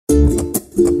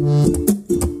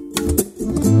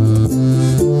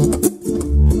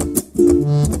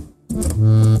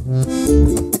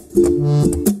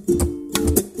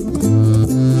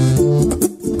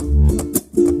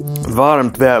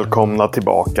Varmt välkomna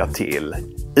tillbaka till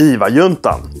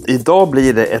IVA-juntan. Idag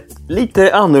blir det ett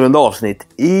lite annorlunda avsnitt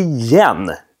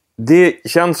igen. Det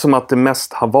känns som att det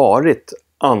mest har varit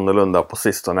annorlunda på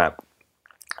sistone.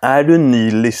 Är du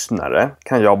ny lyssnare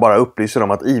kan jag bara upplysa dig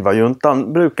om att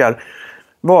IVA-juntan brukar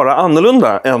vara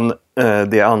annorlunda än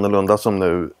det annorlunda som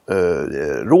nu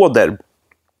råder.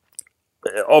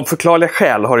 Av förklarliga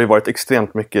skäl har det varit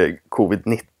extremt mycket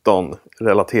covid-19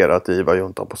 relaterat till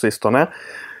IVA-juntan på sistone.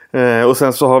 Och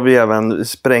sen så har vi även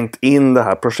sprängt in det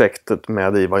här projektet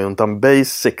med IVA-juntan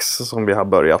Basics som vi har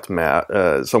börjat med.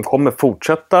 Som kommer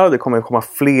fortsätta. Det kommer komma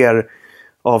fler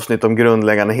avsnitt om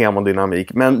grundläggande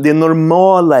hemodynamik. Men det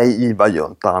normala i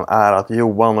IVA-juntan är att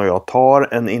Johan och jag tar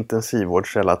en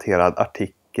intensivvårdsrelaterad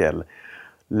artikel,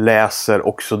 läser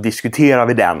och så diskuterar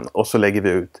vi den och så lägger vi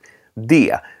ut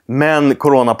det. Men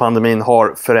coronapandemin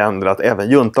har förändrat även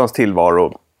juntans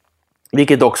tillvaro.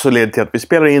 Vilket också leder till att vi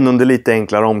spelar in under lite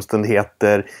enklare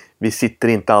omständigheter. Vi sitter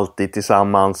inte alltid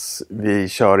tillsammans. Vi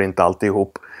kör inte alltid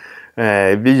ihop.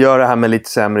 Vi gör det här med lite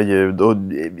sämre ljud. Och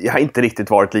vi har inte riktigt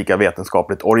varit lika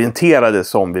vetenskapligt orienterade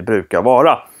som vi brukar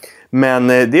vara. Men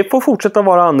det får fortsätta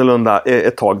vara annorlunda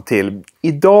ett tag till.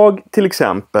 Idag till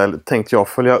exempel tänkte jag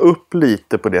följa upp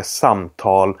lite på det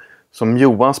samtal som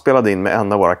Johan spelade in med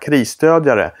en av våra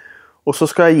krisstödjare. Och så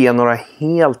ska jag ge några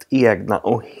helt egna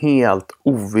och helt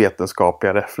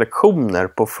ovetenskapliga reflektioner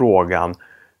på frågan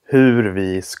hur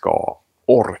vi ska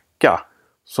orka.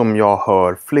 Som jag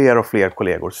hör fler och fler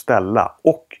kollegor ställa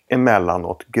och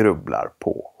emellanåt grubblar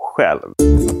på själv.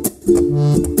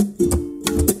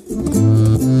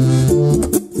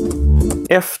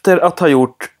 Efter att ha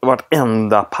gjort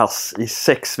vartenda pass i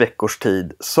 6 veckors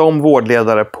tid som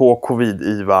vårdledare på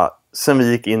covid-IVA sen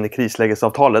vi gick in i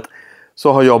krislägesavtalet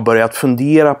så har jag börjat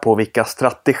fundera på vilka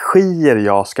strategier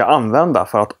jag ska använda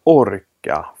för att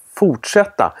orka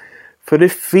fortsätta. För det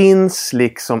finns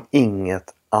liksom inget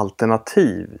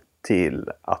alternativ till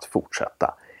att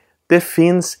fortsätta. Det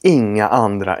finns inga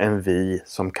andra än vi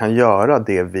som kan göra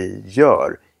det vi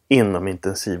gör inom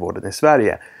intensivvården i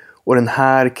Sverige. Och den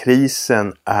här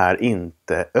krisen är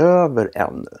inte över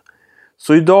ännu.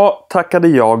 Så idag tackade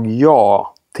jag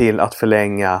ja till att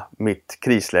förlänga mitt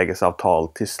krislägesavtal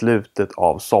till slutet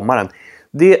av sommaren.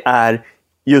 Det är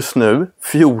just nu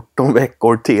 14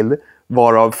 veckor till,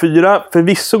 varav 4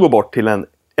 förvisso går bort till en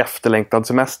efterlängtad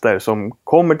semester som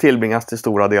kommer tillbringas till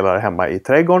stora delar hemma i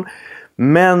trädgården.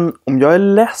 Men om jag är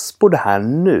less på det här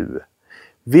nu,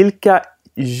 vilka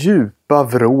djupa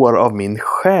vrår av min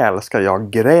själ ska jag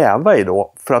gräva i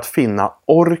då för att finna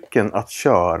orken att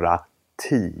köra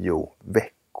 10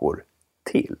 veckor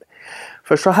till?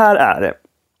 För så här är det.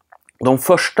 De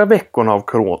första veckorna av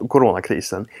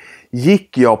coronakrisen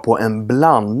gick jag på en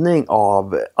blandning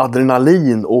av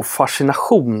adrenalin och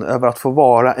fascination över att få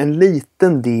vara en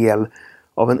liten del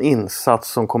av en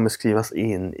insats som kommer skrivas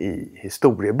in i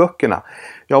historieböckerna.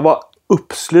 Jag var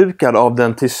uppslukad av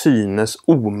den till synes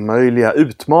omöjliga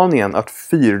utmaningen att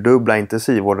 4-dubbla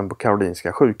intensivvården på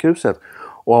Karolinska sjukhuset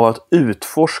och av att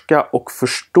utforska och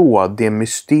förstå det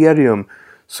mysterium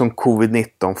som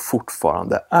covid-19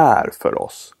 fortfarande är för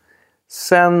oss.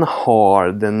 Sen har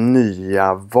den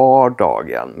nya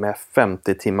vardagen med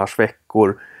 50 timmars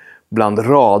veckor bland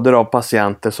rader av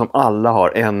patienter som alla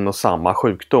har en och samma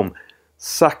sjukdom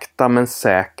sakta men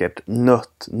säkert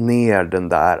nött ner den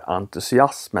där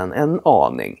entusiasmen en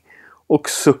aning och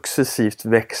successivt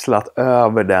växlat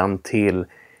över den till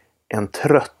en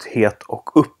trötthet och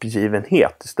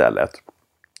uppgivenhet istället.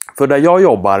 För där jag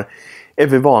jobbar är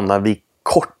vi vana vid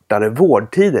kortare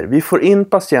vårdtider. Vi får in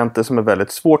patienter som är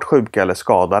väldigt svårt sjuka eller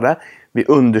skadade. Vi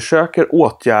undersöker,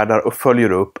 åtgärdar och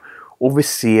följer upp och vi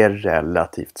ser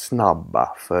relativt snabba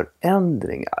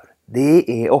förändringar.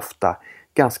 Det är ofta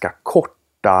ganska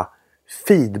korta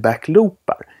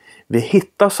feedbackloopar. Vi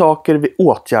hittar saker, vi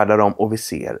åtgärdar dem och vi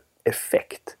ser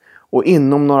effekt. Och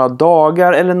inom några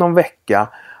dagar eller någon vecka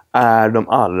är de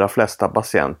allra flesta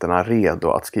patienterna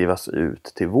redo att skrivas ut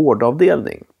till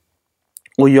vårdavdelning.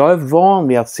 Och jag är van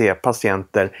vid att se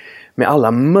patienter med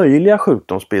alla möjliga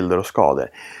sjukdomsbilder och skador.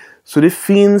 Så det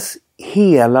finns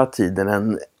hela tiden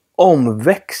en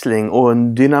omväxling och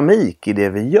en dynamik i det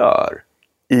vi gör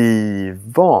i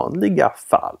vanliga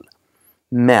fall.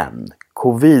 Men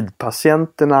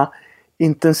covid-patienterna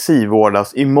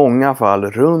intensivvårdas i många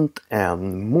fall runt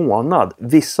en månad.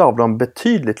 Vissa av dem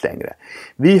betydligt längre.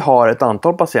 Vi har ett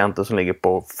antal patienter som ligger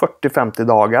på 40-50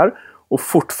 dagar och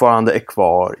fortfarande är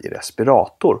kvar i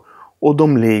respirator. Och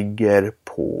de ligger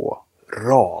på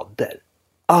rader.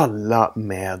 Alla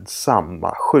med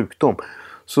samma sjukdom.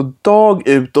 Så dag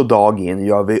ut och dag in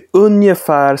gör vi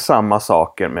ungefär samma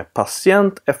saker med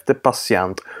patient efter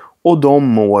patient. och de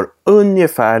mår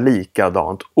ungefär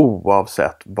likadant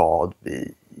oavsett vad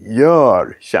vi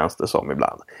gör, känns det som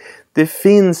ibland. Det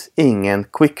finns ingen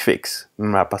quick fix med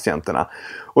de här patienterna.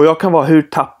 Och jag kan vara hur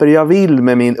tapper jag vill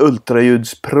med min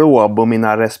ultraljudsprob och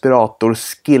mina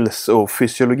respiratorskills och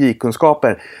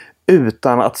fysiologikunskaper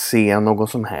utan att se någon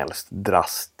som helst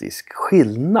drastisk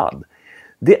skillnad.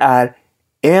 Det är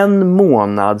en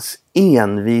månads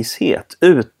envishet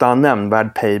utan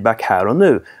nämnvärd payback här och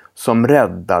nu som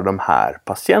räddar de här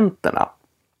patienterna.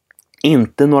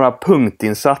 Inte några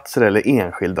punktinsatser eller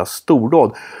enskilda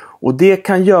stordåd. Och det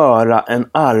kan göra en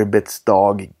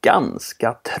arbetsdag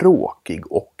ganska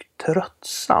tråkig och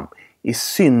tröttsam. I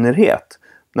synnerhet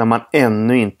när man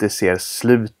ännu inte ser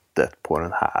slutet på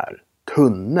den här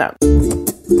tunneln.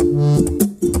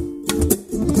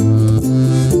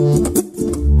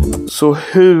 Så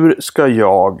hur ska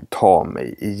jag ta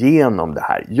mig igenom det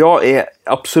här? Jag är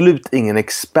absolut ingen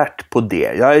expert på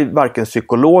det. Jag är varken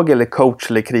psykolog eller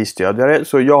coach eller krisstödjare.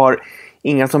 Så jag har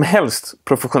inga som helst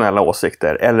professionella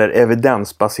åsikter eller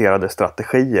evidensbaserade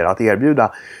strategier att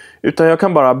erbjuda. Utan jag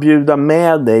kan bara bjuda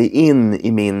med dig in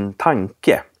i min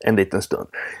tanke en liten stund.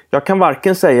 Jag kan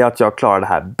varken säga att jag klarar det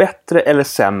här bättre eller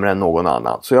sämre än någon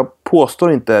annan. Så jag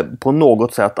påstår inte på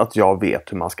något sätt att jag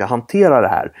vet hur man ska hantera det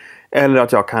här. Eller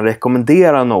att jag kan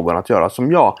rekommendera någon att göra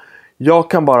som jag. Jag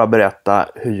kan bara berätta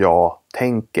hur jag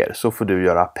tänker, så får du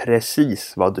göra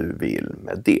precis vad du vill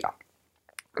med det.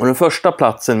 Och den första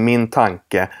platsen min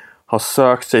tanke har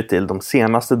sökt sig till de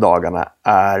senaste dagarna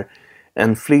är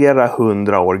en flera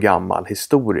 100 år gammal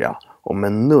historia om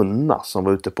en nunna som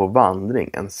var ute på vandring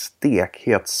en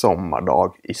stekhet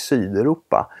sommardag i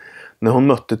Sydeuropa när hon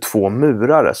mötte 2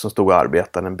 murare som stod och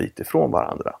arbetade en bit ifrån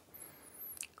varandra.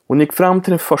 Hon gick fram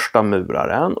till den första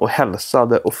muraren och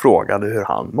hälsade och frågade hur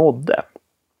han mådde.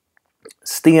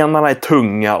 Stenarna är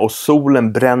tunga och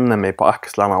solen bränner mig på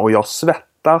axlarna och jag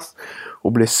svettas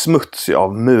och blir smutsig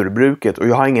av murbruket och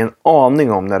jag har ingen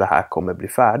aning om när det här kommer bli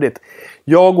färdigt.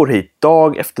 Jag går hit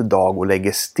dag efter dag och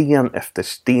lägger sten efter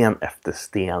sten efter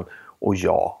sten och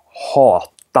jag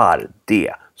hatar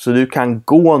det. Så du kan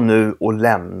gå nu och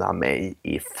lämna mig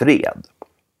i fred.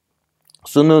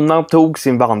 Så nunnan tog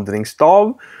sin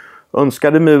vandringsstav,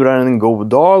 önskade muraren en god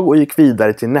dag och gick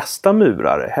vidare till nästa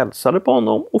murare, hälsade på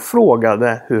honom och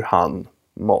frågade hur han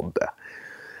mådde.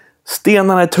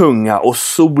 Stenarna är tunga och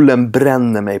solen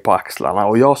bränner mig på axlarna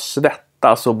och jag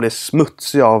svettas och blir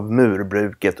smutsig av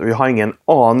murbruket och jag har ingen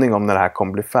aning om när det här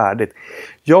kommer bli färdigt.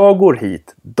 Jag går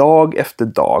hit dag efter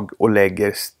dag och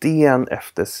lägger sten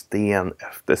efter sten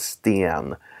efter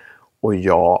sten och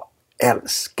jag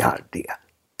älskar det.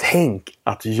 Tänk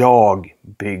att jag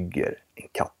bygger en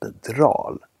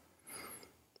katedral.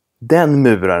 Den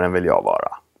muraren vill jag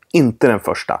vara, inte den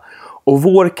första. Och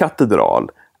vår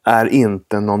katedral är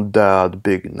inte någon död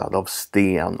byggnad av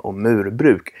sten och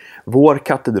murbruk. Vår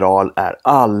katedral är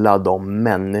alla de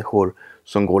människor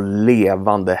som går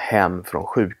levande hem från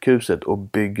sjukhuset och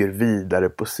bygger vidare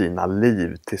på sina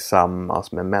liv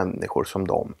tillsammans med människor som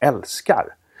de älskar.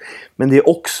 Men det är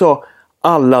också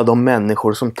alla de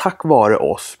människor som tack vare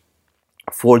oss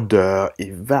får dö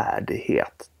i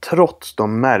värdighet trots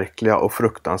de märkliga och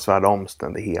fruktansvärda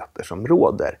omständigheter som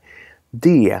råder.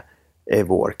 Det är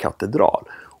vår katedral.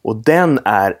 Och den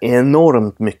är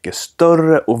enormt mycket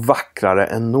större och vackrare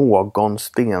än någon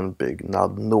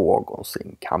stenbyggnad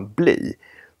någonsin kan bli.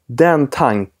 Den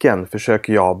tanken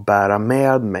försöker jag bära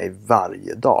med mig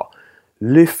varje dag.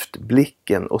 Lyft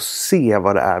blicken och se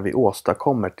vad det är vi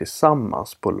åstadkommer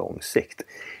tillsammans på lång sikt.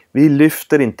 Vi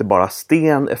lyfter inte bara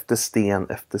sten efter sten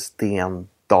efter sten,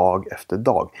 dag efter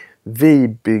dag. Vi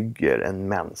bygger en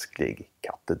mänsklig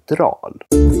katedral.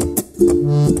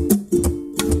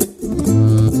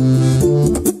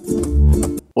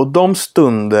 Och de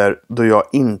stunder då jag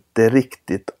inte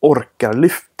riktigt orkar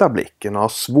lyfta blicken och har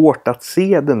svårt att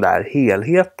se den där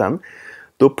helheten,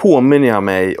 då påminner jag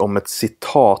mig om ett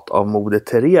citat av Moder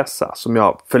Teresa som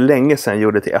jag för länge sedan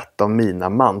gjorde till ett av mina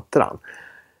mantran.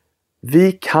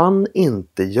 Vi kan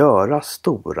inte göra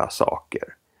stora saker.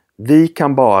 Vi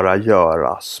kan bara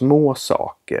göra små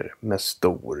saker med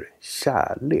stor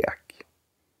kärlek.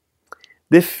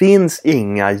 Det finns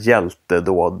inga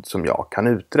hjältedåd som jag kan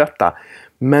uträtta.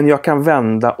 Men jag kan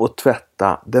vända och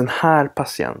tvätta den här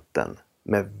patienten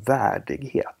med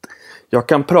värdighet. Jag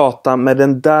kan prata med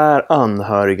den där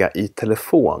anhöriga i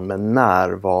telefon med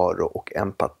närvaro och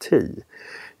empati.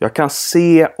 Jag kan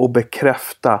se och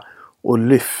bekräfta och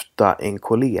lyfta en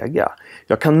kollega.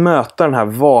 Jag kan möta den här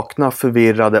vakna,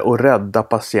 förvirrade och rädda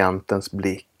patientens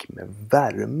blick med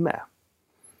värme.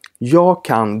 Jag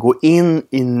kan gå in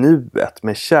i nuet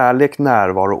med kärlek,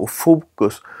 närvaro och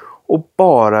fokus och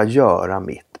bara göra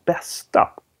mitt mitt bästa.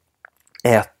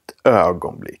 Ett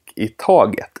ögonblick i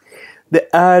taget.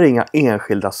 Det är inga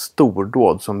enskilda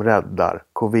stordåd som räddar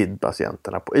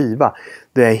covid-patienterna på IVA.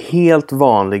 Det är helt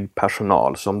vanlig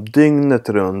personal som dygnet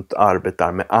runt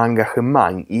arbetar med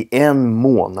engagemang i en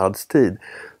månads tid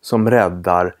som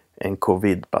räddar en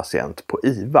covid-patient på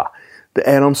IVA. Det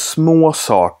är de små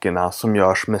sakerna som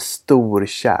görs med stor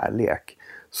kärlek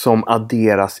som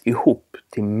adderas ihop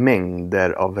till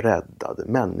mängder av räddade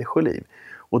människoliv.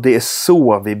 Och det är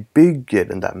så vi bygger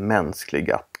den där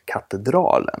mänskliga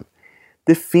katedralen.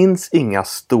 Det finns inga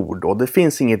stordåd, det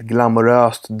finns inget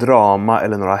glamoröst drama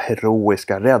eller några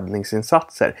heroiska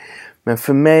räddningsinsatser. Men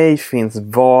för mig finns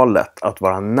valet att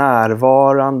vara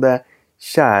närvarande,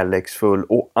 kärleksfull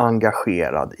och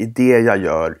engagerad i det jag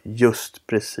gör just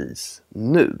precis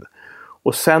nu.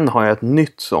 Och sen har jag ett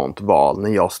nytt sånt val när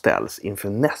jag ställs inför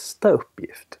nästa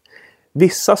uppgift.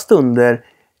 Vissa stunder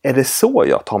är det så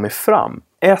jag tar mig fram.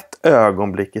 Ett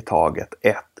ögonblick i taget,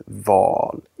 ett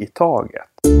val i taget.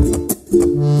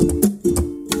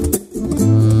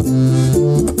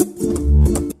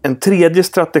 En tredje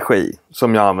strategi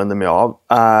som jag använder mig av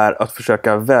är att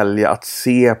försöka välja att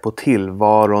se på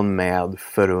tillvaron med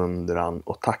förundran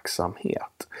och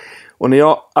tacksamhet. Och när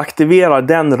jag aktiverar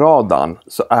den radarn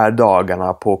så är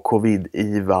dagarna på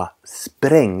covid-IVA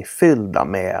sprängfyllda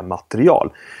med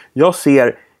material. Jag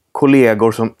ser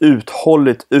kollegor som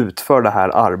uthålligt utför det här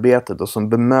arbetet och som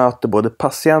bemöter både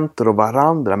patienter och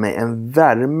varandra med en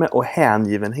värme och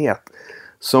hängivenhet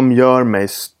som gör mig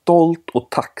stolt och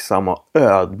tacksam och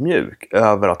ödmjuk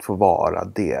över att få vara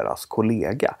deras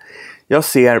kollega. Jag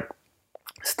ser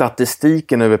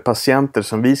statistiken över patienter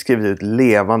som vi skrivit ut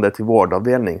levande till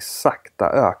vårdavdelning sakta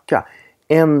öka.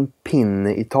 En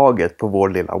pinne i taget på vår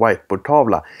lilla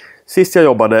whiteboardtavla. Sist jag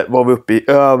jobbade var vi uppe i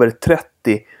över 30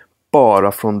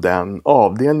 bara från den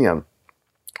avdelningen.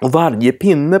 Och varje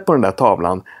pinne på den där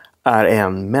tavlan är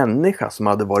en människa som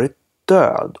hade varit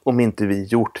död om inte vi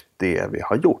gjort det vi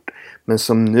har gjort. Men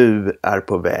som nu är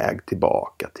på väg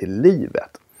tillbaka till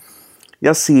livet.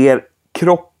 Jag ser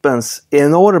kroppens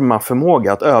enorma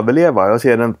förmåga att överleva. Jag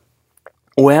ser den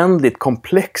oändligt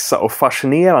komplexa och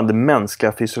fascinerande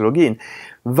mänskliga fysiologin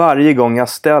varje gång jag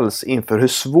ställs inför hur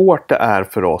svårt det är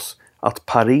för oss att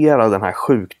parera den här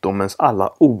sjukdomens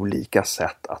alla olika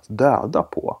sätt att döda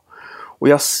på. Och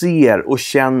jag ser och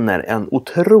känner en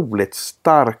otroligt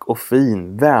stark och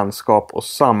fin vänskap och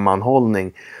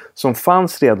sammanhållning som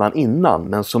fanns redan innan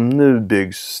men som nu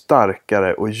byggs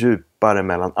starkare och djupare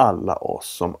mellan alla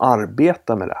oss som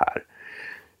arbetar med det här.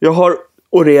 Jag har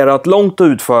orerat långt och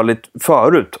utförligt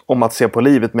förut om att se på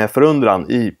livet med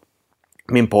förundran i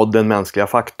min podd Den mänskliga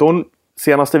faktorn.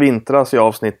 Senaste vintras i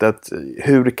avsnittet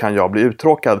Hur kan jag bli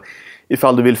uttråkad?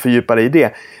 Ifall du vill fördjupa dig i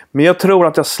det. Men jag tror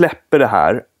att jag släpper det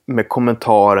här med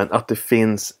kommentaren att det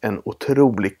finns en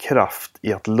otrolig kraft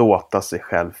i att låta sig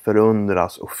själv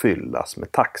förundras och fyllas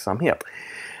med tacksamhet.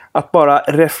 Att bara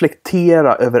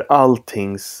reflektera över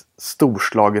alltings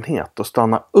storslagenhet och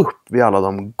stanna upp vid alla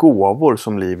de gåvor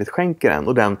som livet skänker en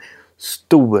och den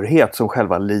storhet som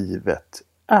själva livet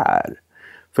är.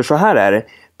 För så här är det.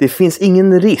 Det finns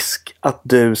ingen risk att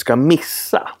du ska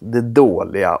missa det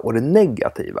dåliga och det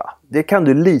negativa. Det kan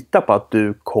du lita på att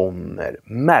du kommer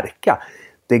märka.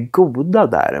 Det goda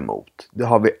däremot, det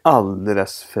har vi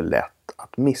alldeles för lätt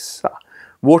att missa.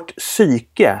 Vårt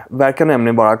psyke verkar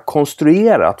nämligen vara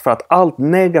konstruerat för att allt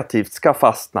negativt ska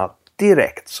fastna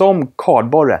direkt som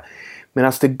kardborre.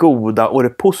 Medan det goda och det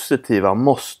positiva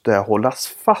måste hållas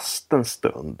fast en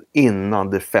stund innan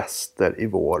det fäster i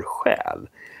vår själ.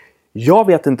 Jag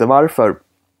vet inte varför,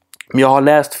 men jag har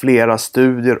läst flera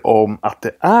studier om att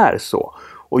det är så.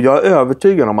 Och jag är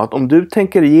övertygad om att om du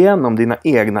tänker igenom dina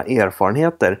egna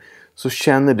erfarenheter så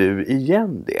känner du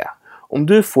igen det. Om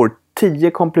du får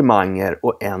 10 komplimanger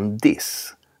och en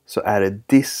diss så är det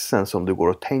dissen som du går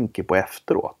och tänker på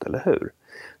efteråt, eller hur?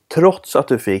 Trots att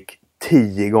du fick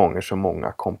 10 gånger så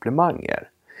många komplimanger.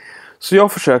 Så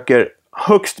jag försöker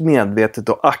högst medvetet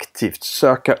och aktivt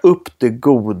söka upp det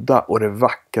goda och det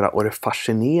vackra och det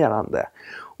fascinerande.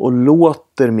 Och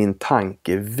låter min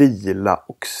tanke vila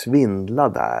och svindla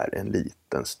där en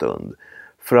liten stund.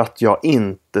 För att jag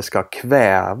inte ska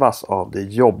kvävas av det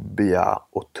jobbiga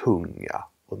och tunga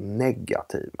och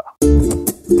negativa.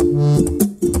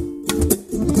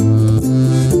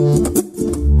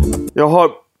 Jag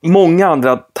har många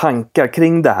andra tankar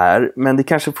kring det här, men det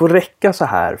kanske får räcka så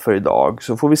här för idag.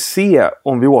 Så får vi se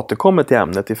om vi återkommer till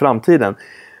ämnet i framtiden.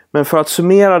 Men för att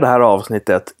summera det här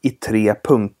avsnittet i 3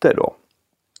 punkter då.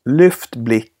 Lyft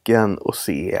blicken och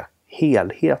se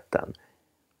helheten.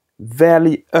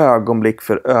 Välj ögonblick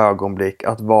för ögonblick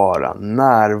att vara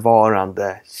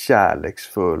närvarande,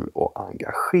 kärleksfull och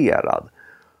engagerad.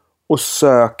 Och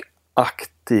sök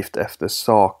aktivt efter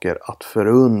saker att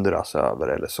förundras över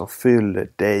eller som fyller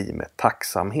dig med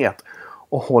tacksamhet.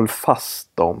 Och håll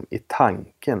fast dem i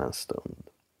tanken en stund.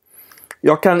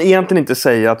 Jag kan egentligen inte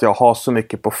säga att jag har så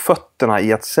mycket på fötterna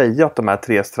i att säga att de här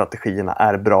 3 strategierna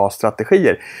är bra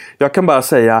strategier. Jag kan bara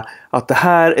säga att det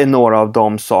här är några av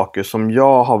de saker som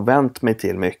jag har vänt mig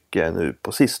till mycket nu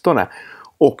på sistone.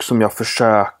 Och som jag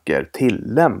försöker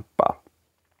tillämpa.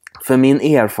 För min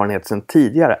erfarenhet sedan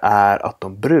tidigare är att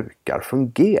de brukar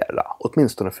fungera.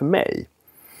 Åtminstone för mig.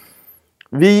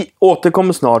 Vi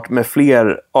återkommer snart med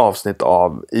fler avsnitt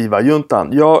av IVA-juntan.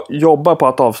 Jag jobbar på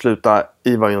att avsluta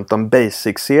IVA-juntan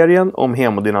Basic-serien om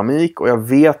hemodynamik. Och jag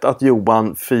vet att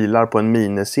Johan filar på en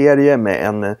miniserie med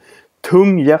en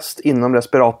tung gäst inom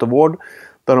respiratorvård.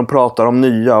 Där de pratar om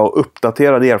nya och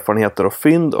uppdaterade erfarenheter och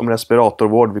fynd om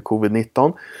respiratorvård vid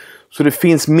covid-19. Så det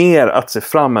finns mer att se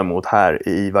fram emot här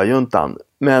i IVA-juntan.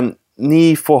 Men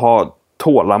ni får ha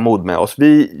tålamod med oss.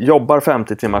 Vi jobbar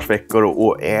 50 timmars veckor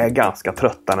och är ganska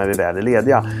trötta när vi väl är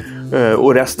lediga.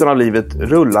 Och resten av livet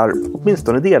rullar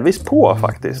åtminstone delvis på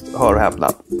faktiskt. Hör och häpna.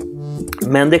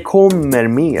 Men det kommer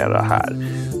mera här.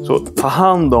 Så ta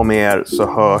hand om er så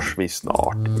hörs vi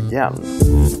snart igen.